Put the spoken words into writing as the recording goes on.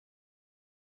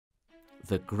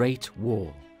the Great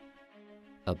War,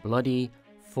 a bloody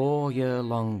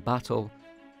 4-year-long battle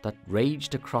that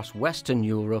raged across Western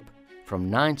Europe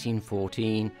from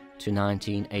 1914 to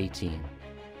 1918.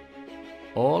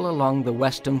 All along the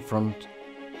Western Front,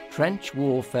 trench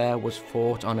warfare was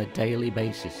fought on a daily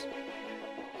basis.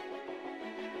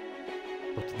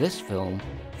 But this film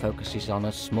focuses on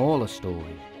a smaller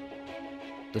story.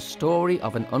 The story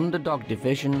of an underdog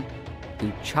division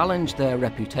who challenged their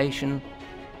reputation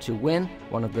to win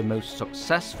one of the most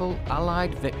successful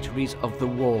Allied victories of the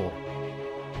war.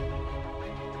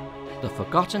 The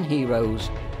forgotten heroes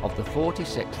of the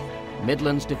 46th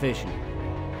Midlands Division.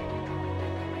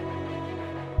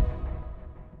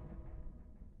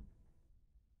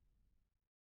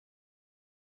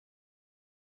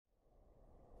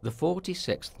 The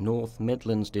 46th North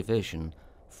Midlands Division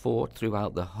fought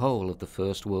throughout the whole of the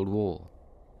First World War,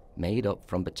 made up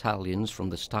from battalions from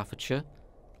the Staffordshire,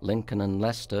 Lincoln and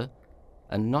Leicester,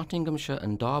 and Nottinghamshire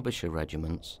and Derbyshire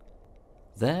regiments.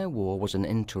 Their war was an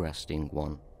interesting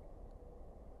one.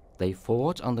 They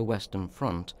fought on the Western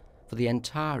Front for the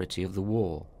entirety of the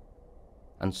war,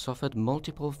 and suffered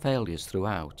multiple failures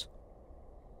throughout.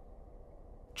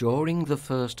 During the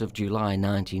 1st of July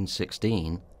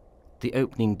 1916, the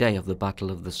opening day of the Battle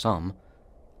of the Somme,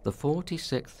 the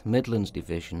 46th Midlands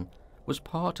Division was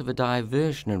part of a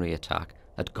diversionary attack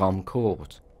at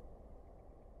Gommecourt.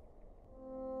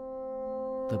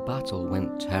 The battle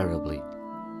went terribly,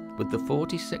 with the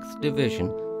 46th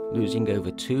Division losing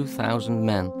over 2,000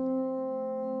 men.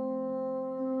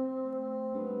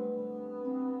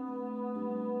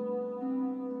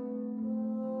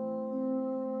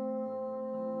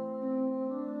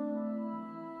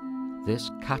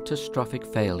 This catastrophic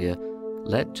failure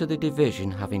led to the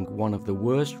division having one of the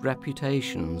worst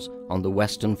reputations on the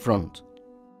Western Front.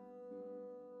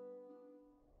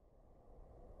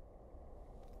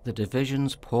 The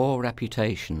division's poor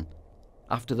reputation,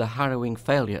 after the harrowing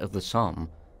failure of the Somme,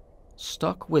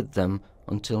 stuck with them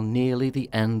until nearly the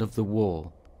end of the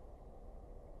war.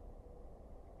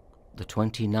 The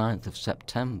 29th of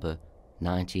September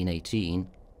 1918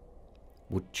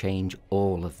 would change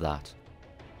all of that.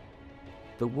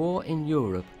 The war in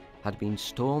Europe had been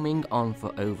storming on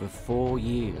for over 4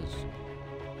 years.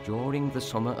 During the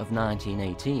summer of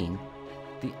 1918,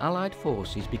 the Allied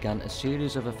forces began a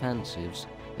series of offensives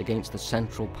against the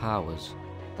Central Powers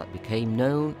that became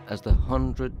known as the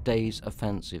 100 Days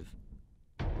Offensive.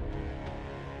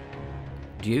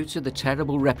 Due to the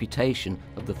terrible reputation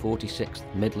of the 46th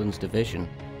Midlands Division,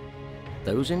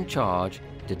 those in charge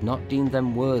did not deem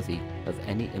them worthy of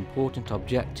any important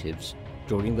objectives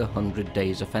during the 100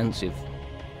 Days Offensive.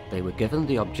 They were given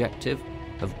the objective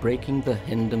of breaking the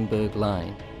Hindenburg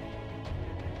Line.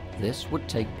 This would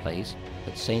take place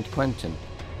at St. Quentin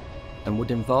and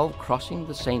would involve crossing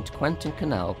the St. Quentin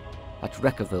Canal at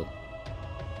Reckerville.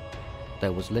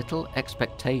 There was little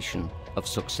expectation of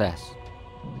success.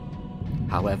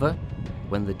 However,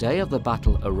 when the day of the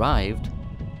battle arrived,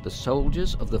 the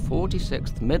soldiers of the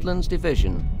 46th Midlands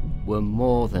Division were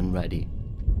more than ready.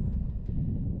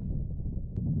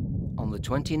 On the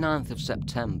 29th of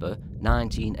September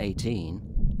 1918,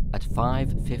 at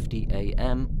 5:50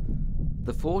 a.m,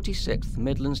 the 46th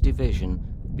Midlands Division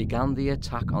began the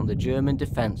attack on the German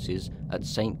defences at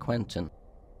St. Quentin.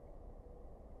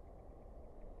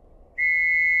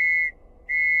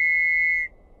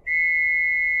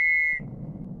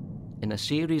 In a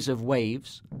series of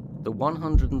waves, the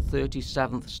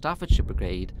 137th Staffordshire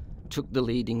Brigade took the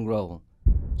leading role,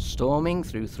 storming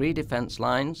through 3 defence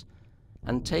lines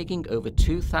and taking over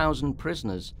 2,000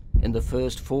 prisoners in the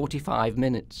first 45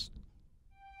 minutes.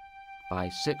 By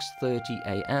 6:30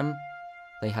 a.m,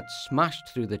 they had smashed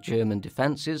through the German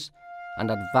defences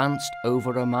and advanced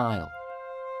over a mile.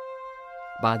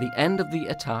 By the end of the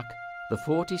attack, the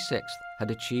 46th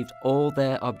had achieved all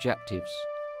their objectives.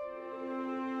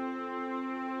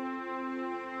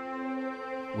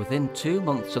 Within 2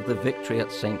 months of the victory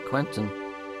at St. Quentin,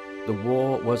 the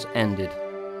war was ended,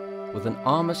 with an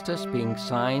armistice being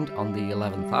signed on the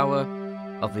 11th hour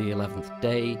of the 11th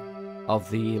day of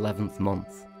the 11th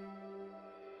month.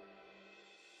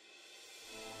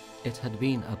 It had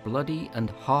been a bloody and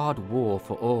hard war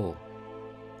for all,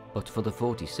 but for the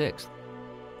 46th,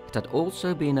 it had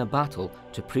also been a battle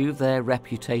to prove their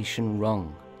reputation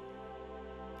wrong.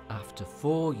 After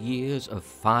 4 years of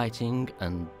fighting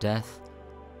and death,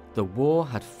 the war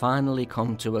had finally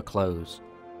come to a close.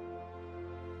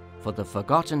 For the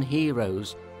forgotten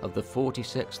heroes of the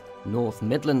 46th North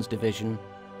Midlands Division,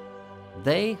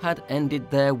 they had ended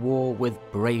their war with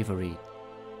bravery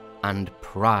and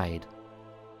pride.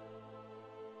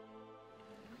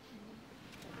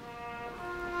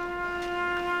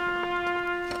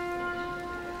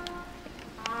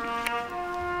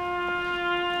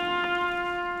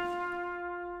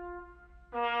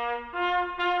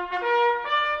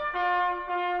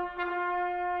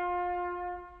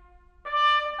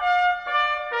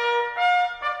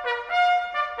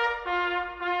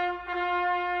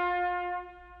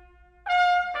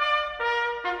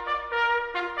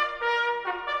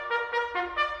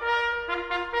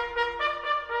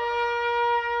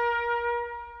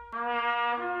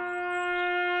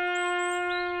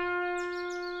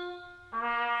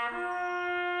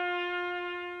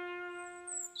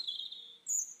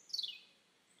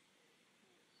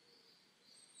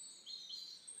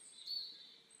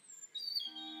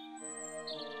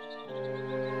 In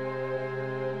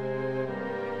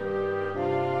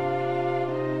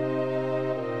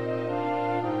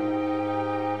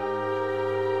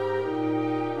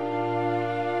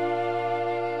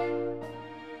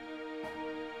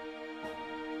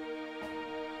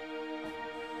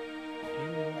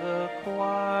the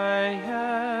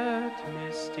quiet,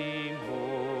 misty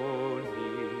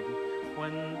morning,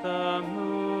 when the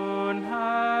moon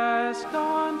has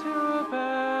gone to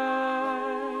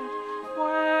bed,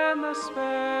 when the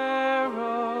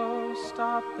sparrows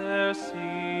stop their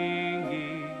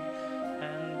singing,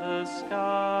 and the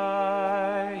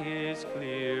sky is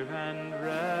clear and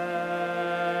red,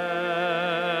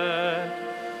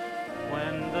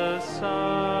 when the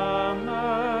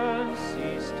summer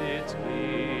ceased its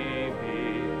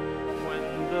gleaming,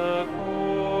 when the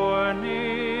corn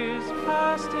is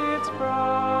past its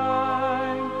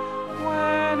prime,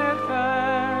 when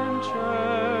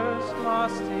adventure's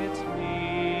lost its meaning,